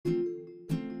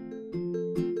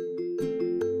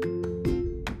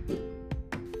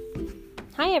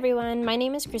Hi everyone, my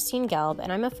name is Christine Gelb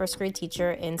and I'm a first grade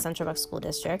teacher in Central Bucks School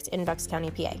District in Bucks County,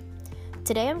 PA.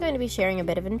 Today I'm going to be sharing a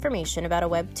bit of information about a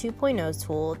Web 2.0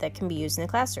 tool that can be used in the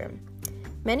classroom.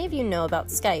 Many of you know about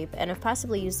Skype and have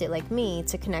possibly used it like me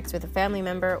to connect with a family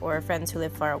member or friends who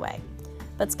live far away.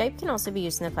 But Skype can also be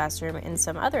used in the classroom in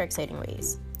some other exciting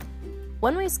ways.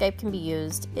 One way Skype can be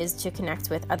used is to connect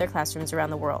with other classrooms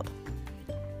around the world.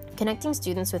 Connecting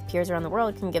students with peers around the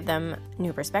world can give them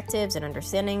new perspectives and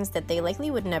understandings that they likely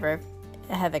would never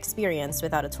have experienced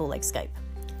without a tool like Skype.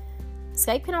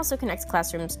 Skype can also connect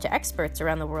classrooms to experts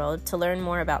around the world to learn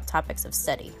more about topics of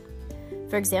study.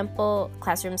 For example,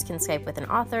 classrooms can Skype with an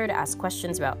author to ask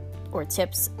questions about or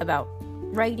tips about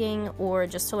writing, or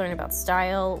just to learn about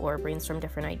style or brainstorm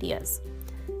different ideas.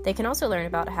 They can also learn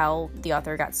about how the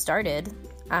author got started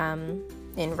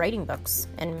in writing books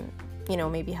and,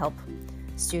 maybe help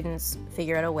students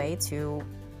figure out a way to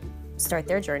start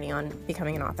their journey on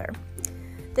becoming an author.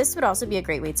 This would also be a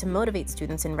great way to motivate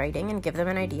students in writing and give them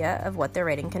an idea of what their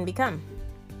writing can become.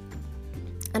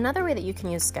 Another way that you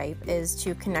can use Skype is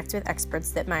to connect with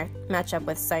experts that match up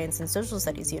with science and social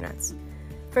studies units.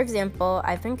 For example,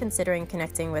 I've been considering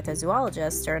connecting with a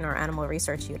zoologist in our animal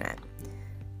research unit.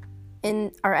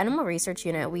 In our animal research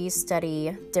unit, we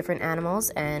study different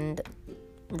animals and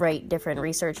write different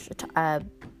research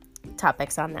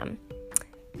topics on them.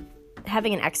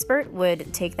 Having an expert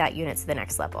would take that unit to the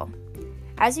next level.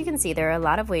 As you can see, there are a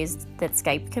lot of ways that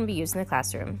Skype can be used in the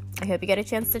classroom. I hope you get a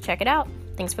chance to check it out.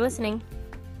 Thanks for listening.